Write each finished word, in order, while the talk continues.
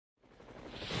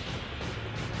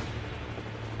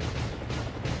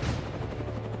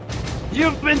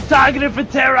You've been targeted for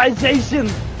terrorization!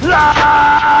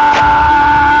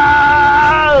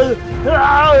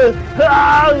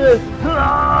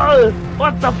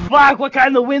 What the fuck? What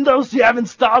kind of windows do you have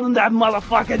installed in that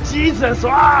motherfucker? Jesus!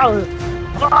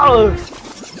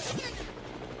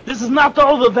 This is not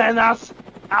over, Vanas.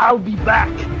 I'll be back.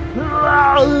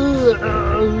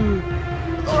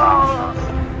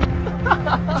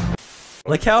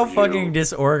 Look how fucking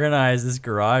disorganized this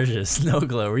garage is,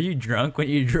 Snowglow. Were you drunk when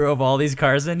you drove all these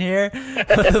cars in here?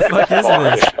 What the fuck is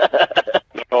this?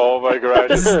 Oh my garage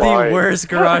This is the worst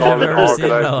garage I've ever seen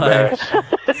in my life.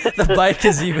 The bike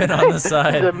is even on the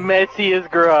side. The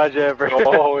messiest garage ever.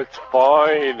 Oh, it's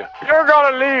fine. You're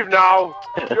gonna leave now.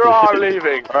 You're all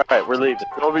leaving. Alright, we're leaving.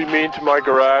 Don't be mean to my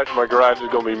garage. My garage is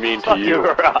gonna be mean to you.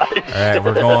 Alright,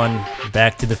 we're going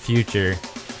back to the future.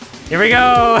 Here we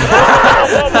go!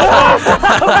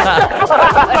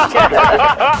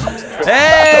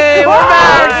 Hey, we're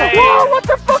back! Whoa, what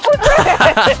the fuck was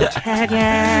that?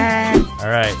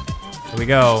 Alright, here we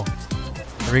go.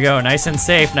 Here we go, nice and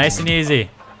safe, nice and easy.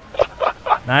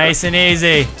 Nice and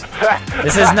easy.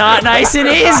 This is not nice and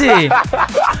easy!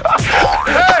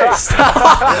 Stop!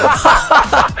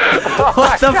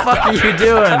 What the fuck are you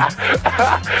doing?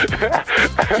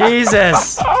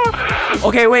 Jesus!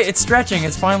 Okay, wait, it's stretching,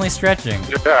 it's finally stretching.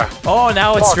 Yeah. Oh,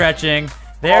 now it's stretching.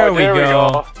 There we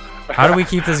go. How do we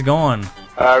keep this going?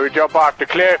 We jump off the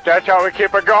cliff. That's how we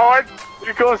keep it going.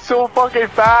 We go so fucking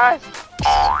fast.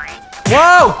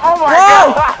 Whoa! Oh my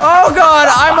Whoa! God. Oh god,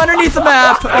 I'm underneath the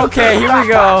map. Okay, here we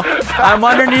go. I'm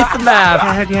underneath the map.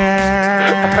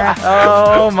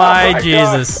 Oh my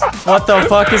Jesus. What the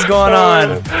fuck is going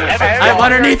on? I'm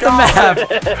underneath the map.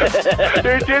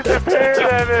 They disappeared,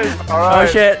 Evan. Oh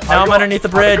shit, now I'm underneath the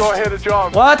bridge. Go ahead and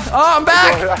jump. What? Oh, I'm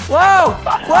back! Whoa!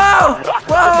 Whoa!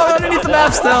 Whoa! I'm underneath the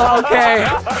map still. Okay.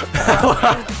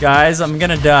 Guys, I'm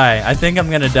gonna die. I think I'm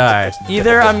gonna die.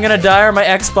 Either I'm gonna die or my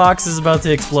Xbox is about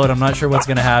to explode. I'm not sure what's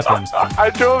gonna happen. I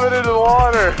drove it into the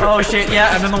water. Oh shit, yeah,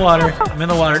 I'm in the water. I'm in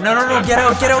the water. No, no, no, get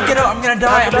out, get out, get out. I'm gonna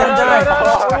die. I'm gonna die.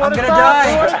 I'm gonna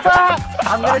die.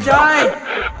 I'm gonna die.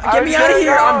 Get me out of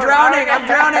here. I'm drowning. I'm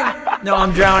drowning. No,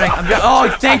 I'm drowning. I'm drowning. Oh,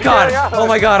 thank God. Oh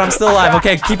my God, I'm still alive.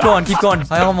 Okay, keep going, keep going.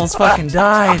 I almost fucking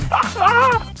died.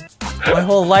 My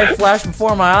whole life flashed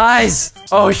before my eyes.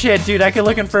 Oh shit, dude, I can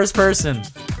look in first person.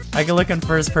 I can look in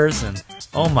first person.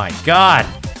 Oh my God.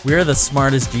 We're the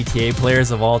smartest GTA players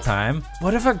of all time.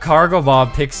 What if a cargo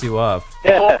bob picks you up?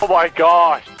 Oh my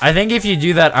gosh. I think if you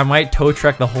do that, I might tow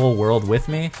truck the whole world with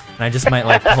me, and I just might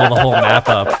like pull the whole map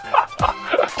up.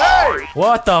 Hey!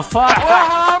 What the fuck?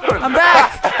 I'm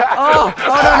back! Oh,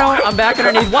 oh no, no, I'm back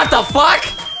underneath. What the fuck?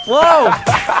 Whoa!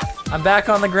 I'm back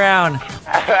on the ground.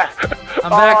 I'm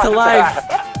back to life.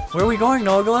 Where are we going,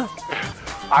 Nogla?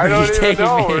 I don't you even taking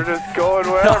know. me? We're just going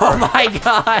wherever. Oh my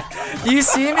God! Do you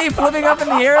see me flipping up in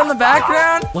the air in the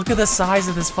background? Look at the size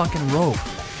of this fucking rope.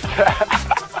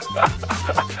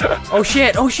 Oh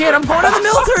shit! Oh shit! I'm going to the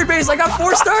military base. I got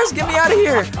 4 stars. Get me out of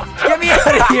here! Get me out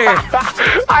of here!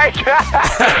 I can't.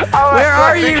 Where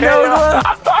are you, Nogla?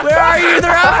 Where are you?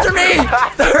 They're after me!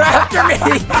 They're after me!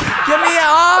 Get me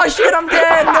out! Oh shit! I'm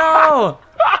dead! No!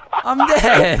 I'm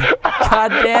dead! God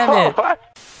damn it!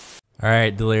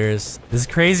 Alright, Delirious. This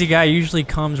crazy guy usually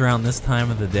comes around this time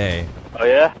of the day. Oh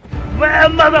yeah? Well,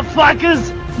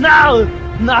 motherfuckers! No!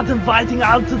 Not inviting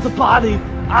out to the party!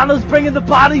 Arnold's bringing the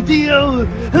party to you! Oh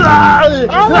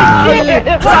shit!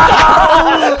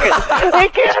 He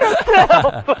can't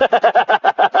himself!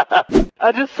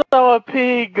 I just saw a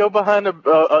pig go behind a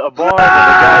barn and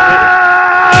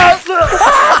the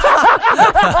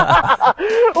guy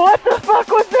What the fuck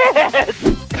was that?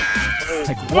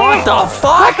 Like, what the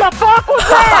fuck? What the fuck was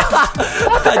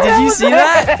that? Did you see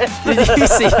that? Did you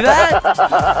see that?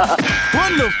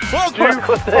 What the fuck? You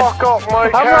fuck up my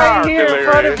car. I'm right here in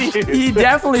front of you. He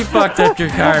definitely fucked up your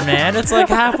car, man. It's like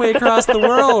halfway across the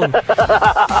world.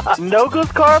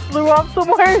 Nogla's car flew off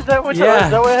somewhere? Is that what, Yeah.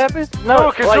 is that what happened?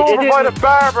 Look, it's like, over it by the didn't-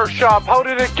 barber shop. How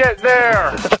did it get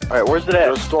there? Alright, where's it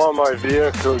at? Just stole my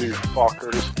vehicle, you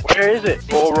fuckers. Where is it?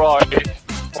 All right.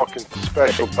 Fucking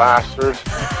special bastard.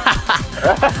 Hey,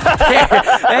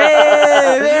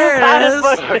 there How it the is.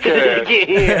 fuck did it get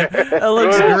here? It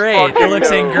looks Good as great. It fucking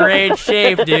looks in go. great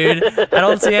shape, dude. I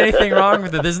don't see anything wrong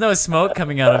with it. There's no smoke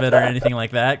coming out of it or anything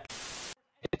like that.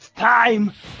 It's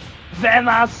time!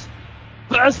 Vanas!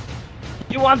 First,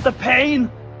 you want the pain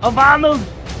of Arnold?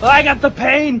 Well, I got the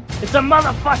pain! It's a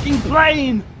motherfucking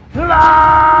plane!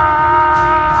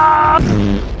 Ah!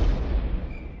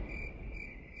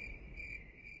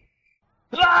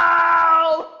 Ah!